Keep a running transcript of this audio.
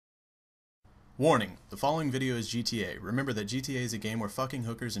Warning, the following video is GTA. Remember that GTA is a game where fucking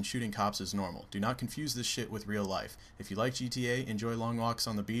hookers and shooting cops is normal. Do not confuse this shit with real life. If you like GTA, enjoy long walks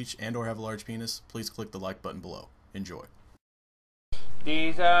on the beach, and or have a large penis, please click the like button below. Enjoy.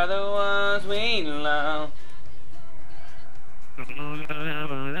 These are the ones we love.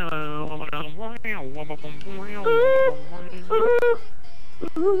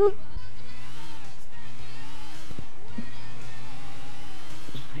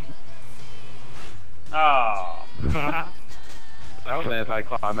 Oh. That was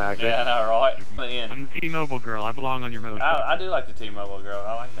anticlimactic. Yeah, I know, right? The end. I'm the T-Mobile girl. I belong on your motorcycle. I do like the T-Mobile girl.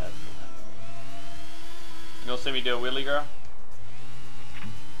 I like that. You gonna see me do a wheelie, girl?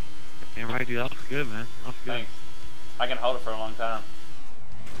 Damn right, dude. That looks good, man. That looks good. Thanks. I can hold it for a long time.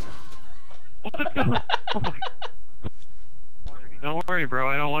 Don't worry, bro.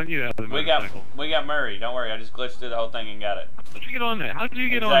 I don't want you to have the motorcycle. We got Murray. Don't worry. I just glitched through the whole thing and got it. How did you get on that? How did you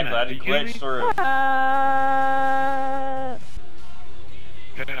get on that? Exactly. I just glitched through.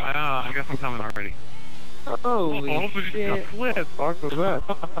 Okay, I guess I'm coming already. Holy shit. Flip. Fuck was that?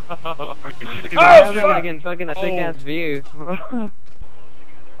 Oh, I'm getting fucking a sick ass view.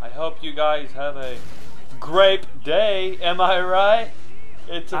 I hope you guys have a grape day. Am I right?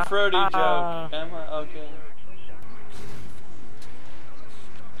 It's a fruity joke. Am I? Okay.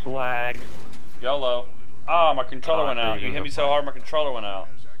 Flag. YOLO. Ah, my controller went out. You hit me so hard, my controller went out.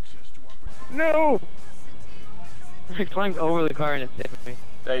 No! I climbed over the car and it hit me.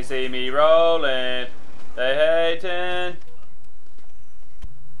 They see me rolling. They hating.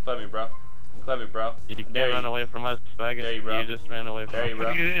 Clip me, bro. Clip me, bro. You can't run away from us, faggot. There you, bro. You just ran away from us. There you,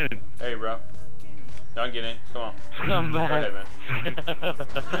 bro. Get in. There you, bro. Don't get in. Come on. Come back. Go ahead, man.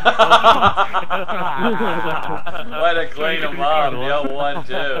 Way to clean them up. The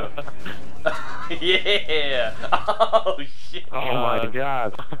 1-2. Yeah. Oh, shit. Oh my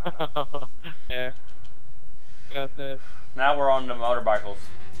god. Yeah. Got this. Now we're on the motorcycles.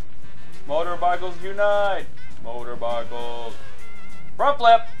 Motorcycles unite. Motorcycles. Front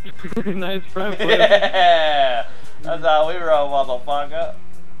flip. Nice front flip. Yeah. That's how we roll, motherfucker.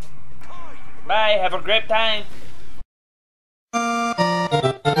 Bye. Have a great time.